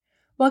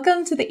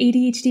Welcome to the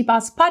ADHD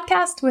Boss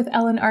Podcast with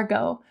Ellen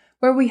Argo,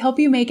 where we help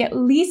you make at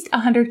least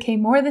 100K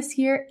more this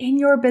year in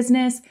your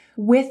business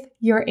with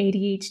your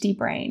ADHD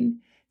brain.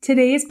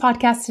 Today's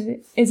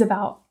podcast is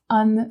about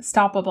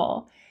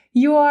unstoppable.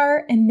 You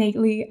are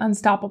innately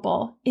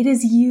unstoppable. It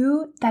is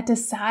you that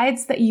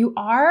decides that you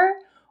are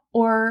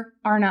or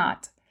are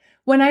not.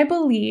 When I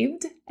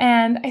believed,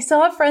 and I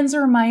still have friends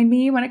remind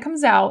me when it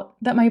comes out,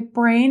 that my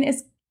brain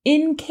is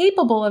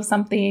incapable of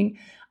something,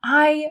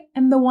 I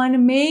am the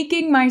one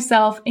making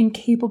myself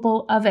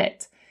incapable of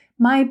it.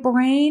 My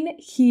brain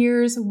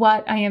hears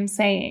what I am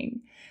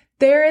saying.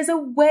 There is a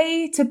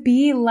way to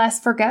be less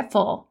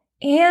forgetful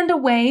and a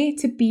way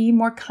to be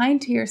more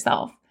kind to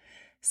yourself.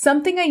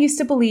 Something I used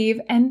to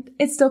believe, and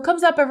it still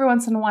comes up every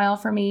once in a while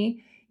for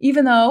me,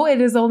 even though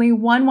it is only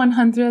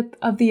 1/100th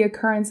of the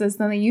occurrences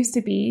than they used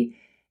to be,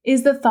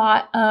 is the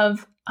thought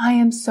of, I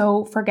am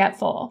so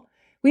forgetful.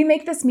 We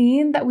make this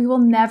mean that we will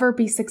never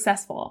be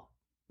successful.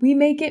 We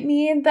make it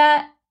mean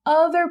that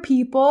other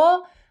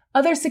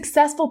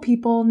successful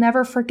people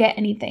never forget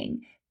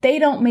anything. They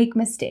don't make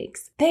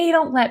mistakes. They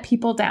don't let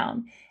people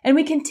down. And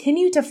we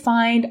continue to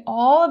find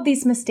all of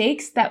these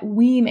mistakes that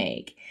we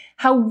make,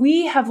 how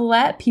we have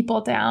let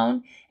people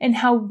down and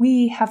how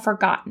we have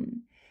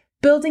forgotten,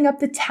 building up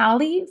the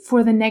tally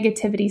for the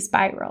negativity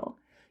spiral.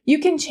 You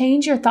can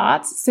change your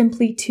thoughts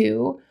simply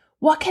to,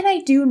 what can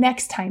I do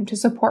next time to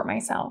support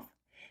myself?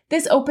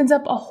 This opens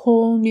up a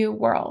whole new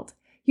world.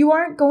 You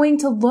aren't going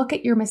to look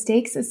at your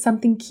mistakes as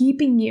something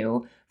keeping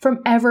you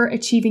from ever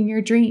achieving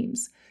your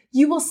dreams.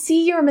 You will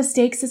see your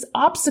mistakes as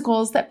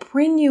obstacles that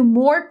bring you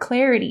more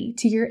clarity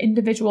to your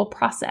individual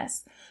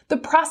process, the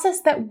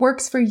process that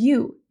works for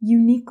you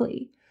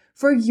uniquely,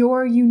 for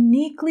your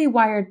uniquely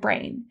wired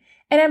brain.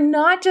 And I'm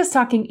not just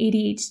talking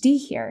ADHD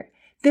here.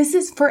 This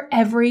is for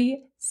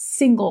every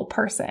single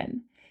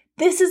person.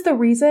 This is the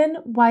reason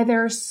why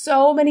there are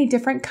so many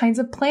different kinds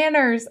of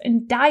planners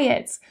and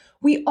diets.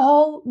 We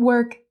all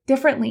work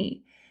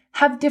differently,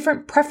 have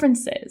different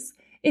preferences.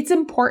 It's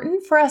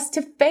important for us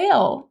to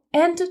fail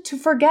and to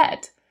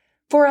forget,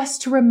 for us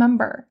to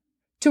remember,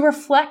 to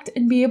reflect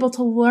and be able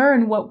to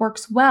learn what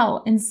works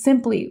well and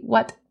simply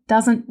what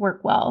doesn't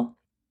work well.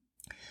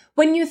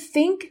 When you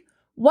think,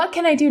 what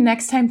can I do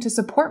next time to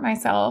support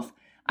myself?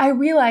 I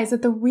realize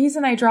that the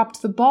reason I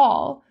dropped the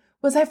ball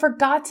was I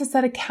forgot to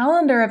set a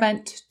calendar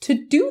event to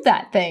do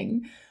that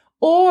thing,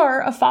 or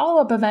a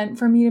follow-up event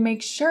for me to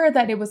make sure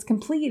that it was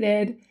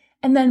completed,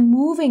 and then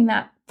moving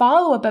that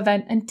follow-up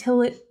event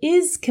until it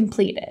is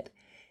completed,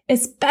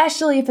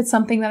 especially if it's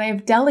something that I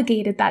have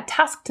delegated that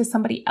task to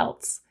somebody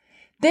else.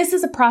 This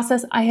is a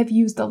process I have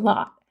used a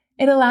lot.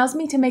 It allows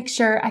me to make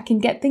sure I can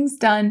get things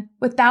done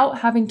without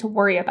having to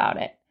worry about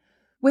it.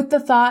 With the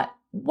thought,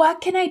 what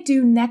can I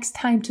do next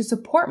time to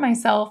support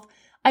myself?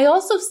 I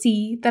also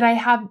see that I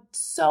have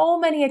so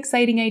many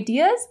exciting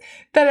ideas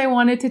that I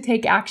wanted to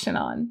take action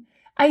on.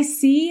 I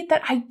see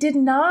that I did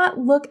not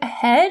look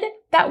ahead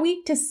that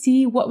week to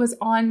see what was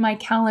on my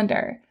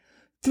calendar.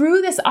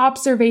 Through this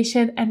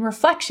observation and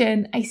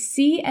reflection, I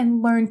see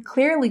and learn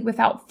clearly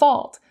without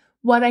fault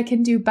what I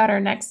can do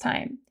better next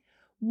time.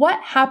 What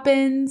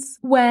happens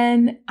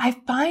when I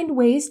find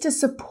ways to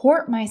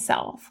support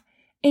myself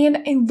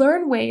and I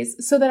learn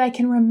ways so that I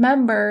can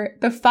remember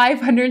the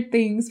 500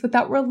 things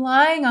without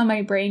relying on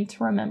my brain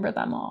to remember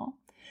them all?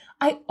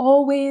 I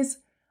always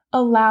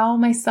allow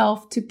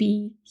myself to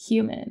be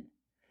human.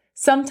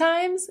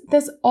 Sometimes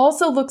this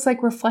also looks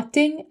like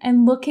reflecting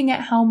and looking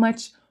at how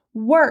much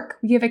work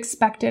we have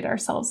expected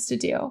ourselves to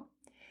do.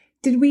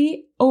 Did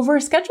we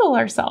overschedule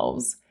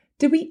ourselves?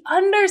 Did we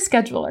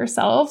underschedule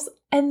ourselves?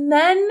 And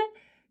then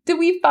did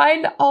we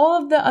find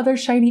all of the other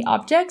shiny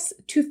objects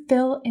to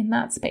fill in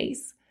that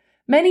space?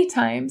 Many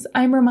times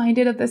I'm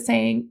reminded of the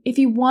saying, if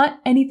you want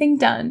anything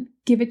done,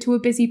 give it to a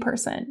busy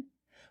person.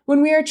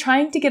 When we are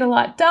trying to get a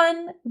lot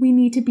done, we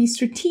need to be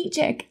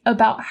strategic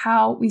about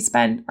how we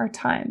spend our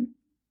time.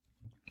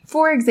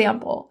 For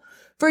example,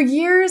 for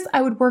years,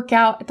 I would work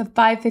out at the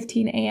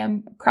 5:15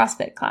 a.m.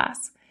 CrossFit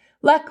class.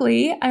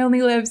 Luckily, I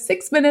only live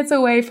 6 minutes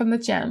away from the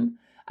gym.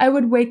 I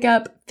would wake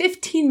up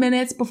 15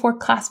 minutes before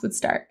class would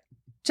start,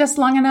 just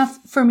long enough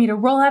for me to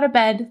roll out of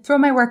bed, throw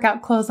my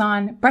workout clothes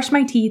on, brush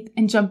my teeth,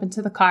 and jump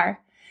into the car.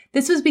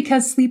 This was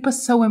because sleep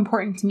was so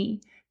important to me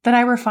that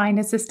I refined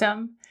a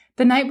system.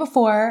 The night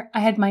before,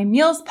 I had my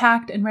meals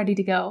packed and ready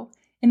to go.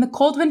 In the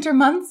cold winter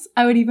months,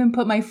 I would even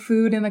put my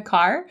food in the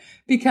car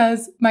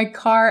because my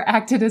car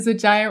acted as a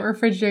giant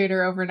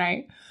refrigerator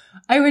overnight.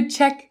 I would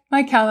check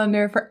my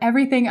calendar for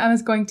everything I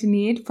was going to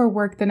need for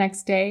work the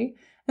next day,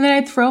 and then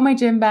I'd throw my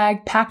gym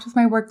bag packed with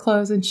my work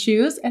clothes and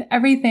shoes and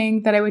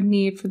everything that I would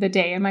need for the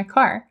day in my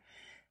car.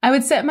 I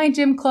would set my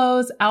gym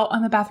clothes out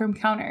on the bathroom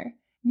counter.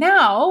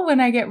 Now, when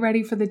I get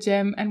ready for the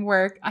gym and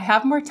work, I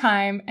have more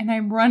time and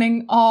I'm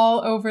running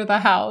all over the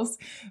house,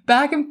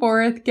 back and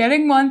forth,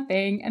 getting one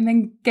thing and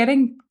then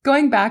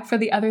going back for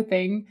the other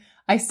thing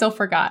I still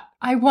forgot.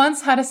 I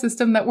once had a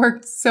system that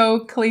worked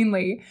so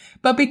cleanly,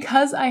 but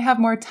because I have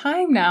more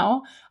time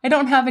now, I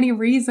don't have any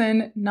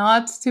reason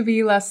not to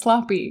be less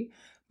sloppy.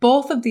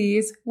 Both of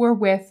these were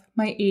with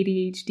my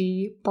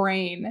ADHD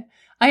brain.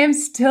 I am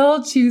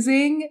still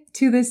choosing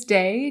to this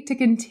day to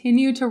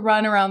continue to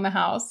run around the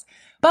house,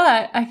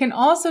 but I can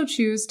also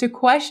choose to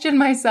question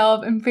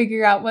myself and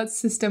figure out what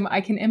system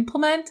I can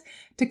implement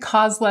to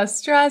cause less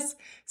stress,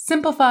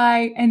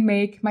 simplify, and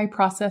make my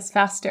process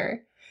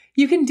faster.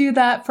 You can do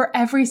that for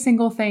every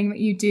single thing that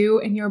you do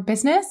in your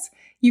business.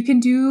 You can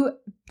do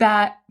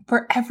that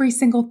for every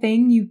single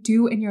thing you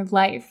do in your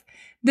life.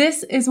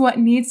 This is what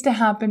needs to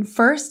happen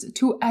first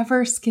to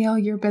ever scale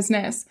your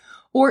business,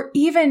 or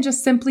even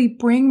just simply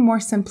bring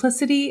more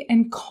simplicity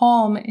and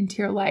calm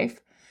into your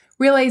life.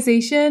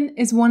 Realization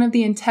is one of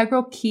the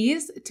integral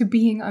keys to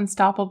being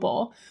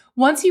unstoppable.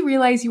 Once you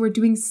realize you are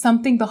doing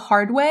something the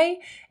hard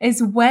way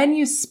is when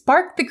you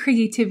spark the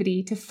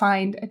creativity to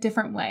find a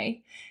different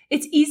way.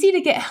 It's easy to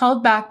get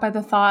held back by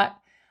the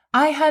thought,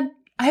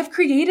 I've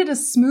created a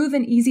smooth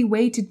and easy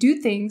way to do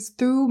things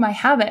through my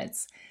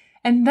habits.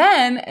 And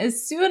then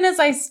as soon as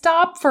I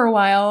stop for a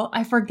while,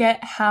 I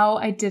forget how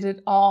I did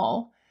it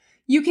all.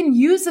 You can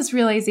use this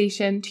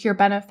realization to your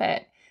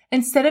benefit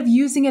instead of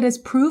using it as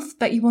proof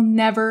that you will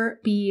never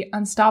be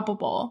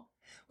unstoppable.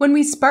 When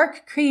we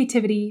spark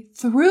creativity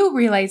through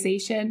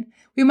realization,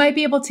 we might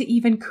be able to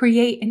even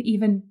create an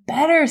even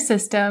better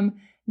system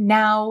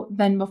now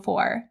than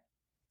before,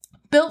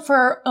 built for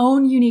our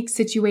own unique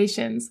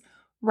situations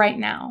right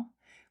now.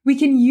 We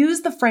can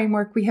use the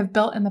framework we have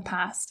built in the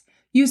past,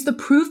 use the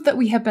proof that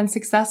we have been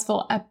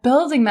successful at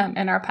building them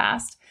in our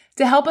past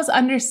to help us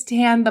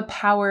understand the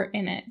power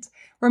in it.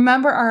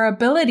 Remember our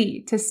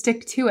ability to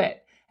stick to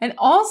it, and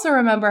also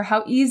remember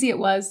how easy it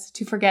was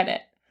to forget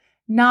it,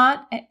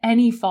 not at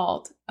any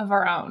fault of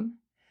our own.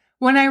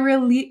 When I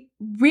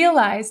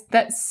realized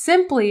that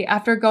simply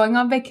after going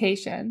on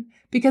vacation,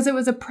 because it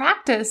was a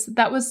practice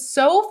that was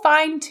so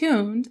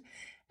fine-tuned,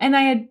 and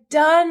I had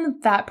done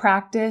that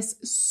practice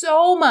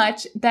so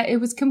much that it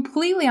was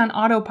completely on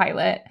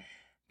autopilot,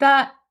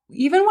 that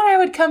even when I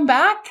would come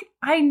back,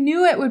 I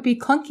knew it would be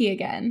clunky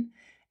again.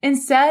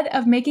 Instead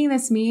of making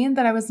this mean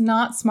that I was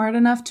not smart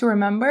enough to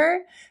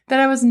remember,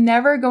 that I was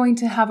never going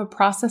to have a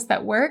process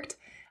that worked,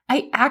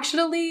 I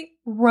actually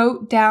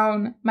wrote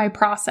down my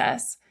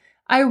process.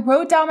 I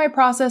wrote down my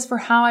process for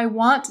how I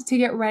want to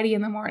get ready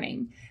in the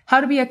morning,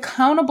 how to be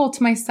accountable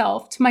to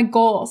myself, to my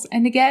goals,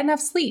 and to get enough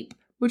sleep,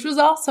 which was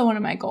also one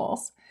of my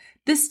goals.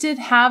 This did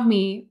have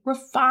me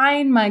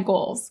refine my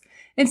goals.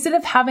 Instead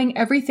of having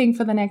everything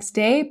for the next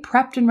day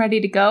prepped and ready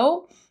to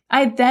go,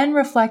 I then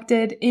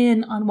reflected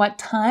in on what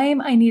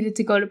time I needed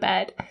to go to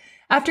bed.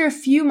 After a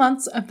few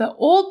months of the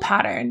old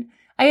pattern,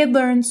 I had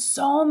learned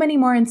so many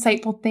more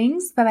insightful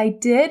things that I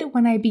did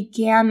when I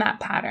began that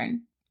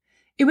pattern.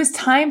 It was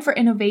time for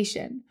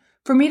innovation,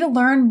 for me to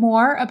learn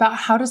more about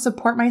how to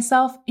support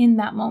myself in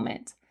that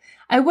moment.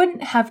 I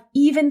wouldn't have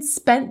even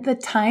spent the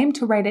time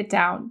to write it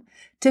down,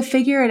 to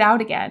figure it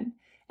out again,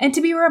 and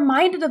to be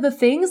reminded of the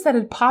things that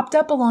had popped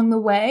up along the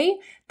way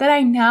that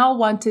I now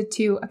wanted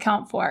to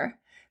account for.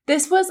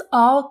 This was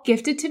all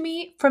gifted to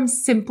me from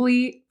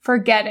simply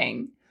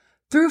forgetting.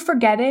 Through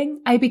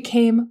forgetting, I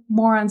became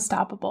more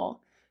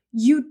unstoppable.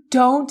 You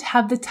don't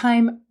have the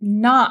time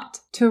not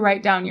to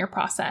write down your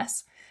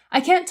process. I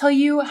can't tell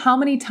you how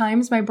many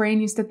times my brain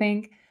used to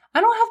think,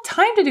 I don't have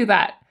time to do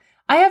that.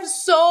 I have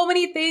so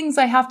many things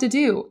I have to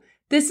do.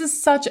 This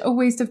is such a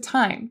waste of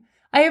time.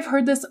 I have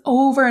heard this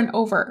over and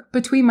over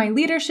between my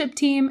leadership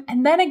team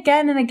and then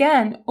again and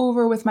again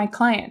over with my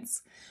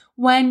clients.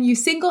 When you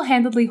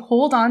single-handedly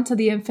hold on to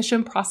the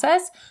efficient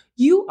process,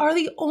 you are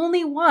the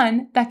only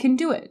one that can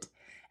do it.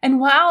 And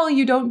while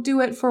you don't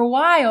do it for a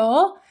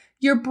while,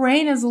 your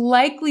brain is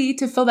likely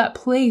to fill that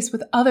place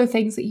with other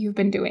things that you've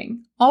been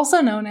doing,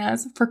 also known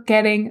as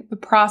forgetting the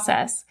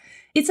process.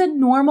 It's a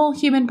normal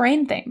human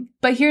brain thing,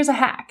 but here's a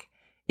hack.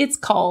 It's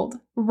called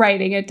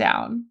writing it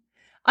down.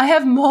 I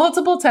have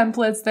multiple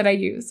templates that I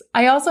use.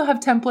 I also have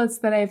templates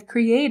that I've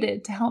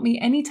created to help me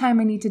anytime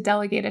I need to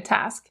delegate a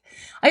task.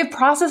 I have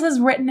processes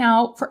written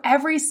out for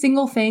every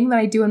single thing that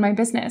I do in my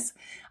business.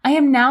 I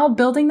am now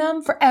building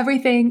them for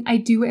everything I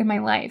do in my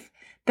life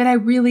that I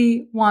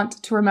really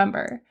want to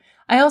remember.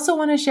 I also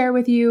want to share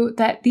with you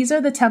that these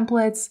are the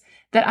templates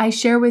that I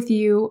share with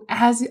you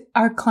as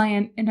our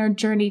client in our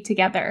journey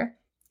together.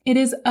 It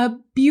is a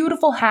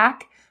beautiful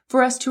hack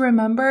for us to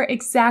remember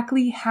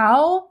exactly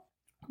how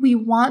we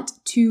want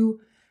to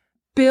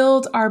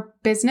build our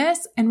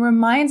business and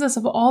reminds us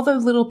of all the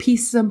little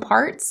pieces and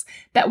parts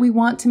that we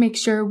want to make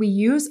sure we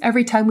use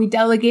every time we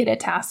delegate a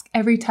task,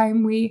 every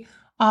time we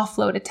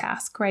offload a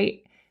task,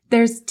 right?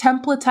 There's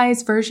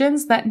templatized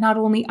versions that not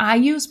only I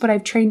use, but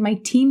I've trained my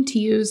team to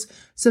use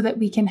so that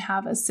we can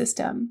have a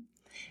system.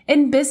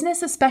 In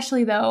business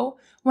especially though,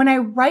 when I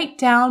write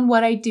down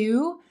what I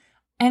do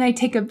and I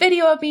take a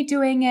video of me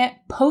doing it,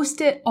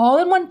 post it all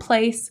in one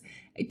place,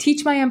 I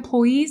teach my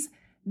employees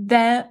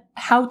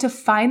how to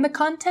find the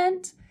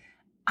content.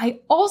 I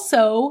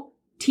also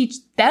teach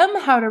them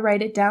how to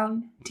write it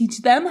down,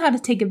 teach them how to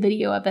take a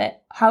video of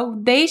it, how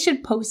they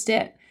should post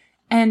it,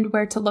 and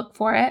where to look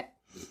for it.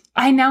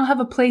 I now have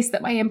a place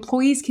that my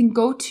employees can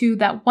go to,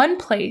 that one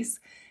place,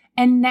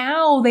 And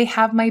now they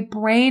have my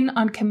brain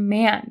on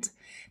command.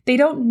 They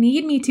don't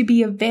need me to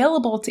be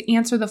available to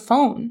answer the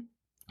phone.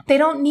 They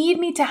don't need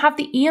me to have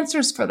the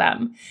answers for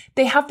them.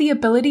 They have the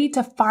ability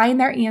to find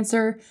their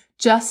answer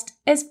just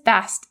as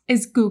fast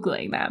as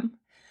Googling them.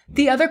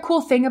 The other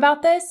cool thing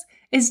about this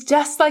is,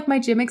 just like my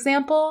gym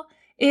example,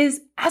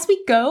 is as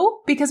we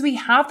go, because we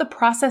have the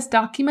process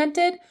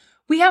documented,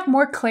 we have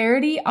more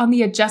clarity on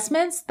the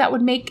adjustments that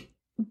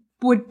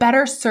would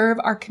better serve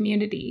our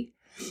community.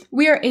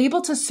 We are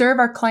able to serve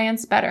our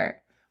clients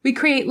better. We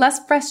create less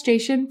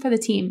frustration for the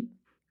team.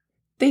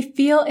 They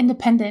feel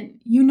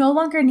independent. You no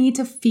longer need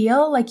to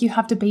feel like you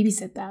have to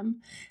babysit them.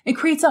 It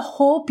creates a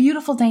whole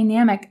beautiful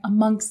dynamic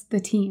amongst the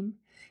team.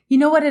 You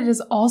know what it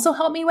has also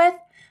helped me with?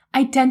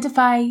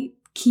 Identify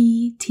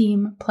key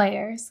team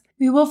players.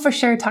 We will for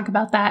sure talk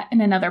about that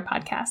in another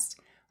podcast.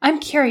 I'm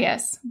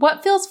curious,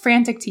 what feels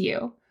frantic to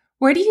you?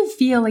 Where do you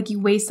feel like you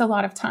waste a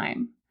lot of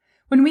time?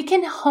 When we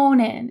can hone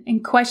in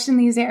and question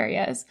these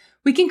areas,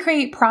 we can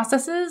create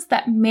processes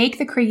that make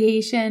the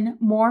creation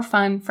more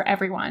fun for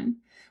everyone.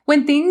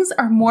 When things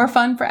are more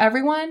fun for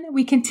everyone,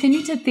 we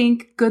continue to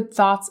think good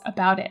thoughts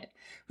about it.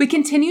 We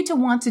continue to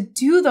want to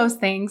do those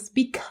things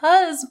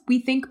because we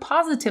think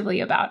positively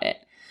about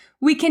it.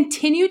 We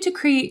continue to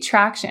create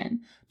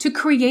traction, to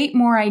create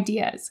more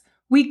ideas.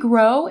 We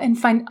grow and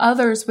find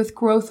others with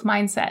growth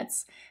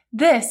mindsets.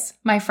 This,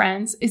 my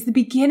friends, is the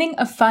beginning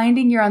of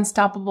finding your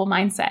unstoppable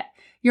mindset,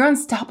 your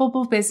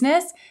unstoppable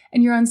business,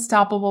 and your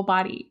unstoppable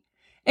body.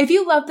 If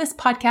you love this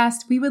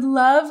podcast, we would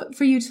love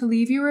for you to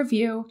leave your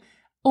review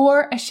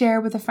or a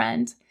share with a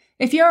friend.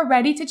 If you are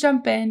ready to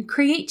jump in,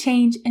 create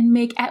change, and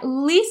make at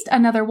least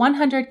another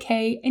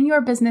 100K in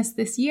your business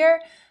this year,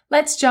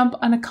 let's jump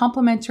on a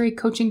complimentary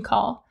coaching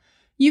call.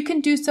 You can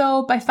do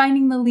so by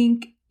finding the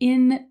link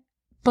in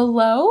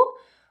below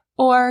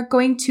or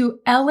going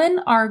to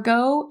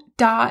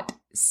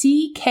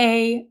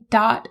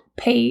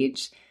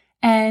ellenargo.ck.page,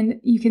 and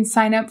you can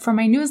sign up for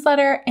my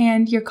newsletter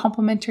and your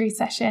complimentary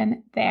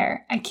session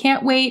there. I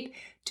can't wait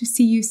to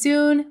see you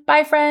soon.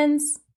 Bye, friends.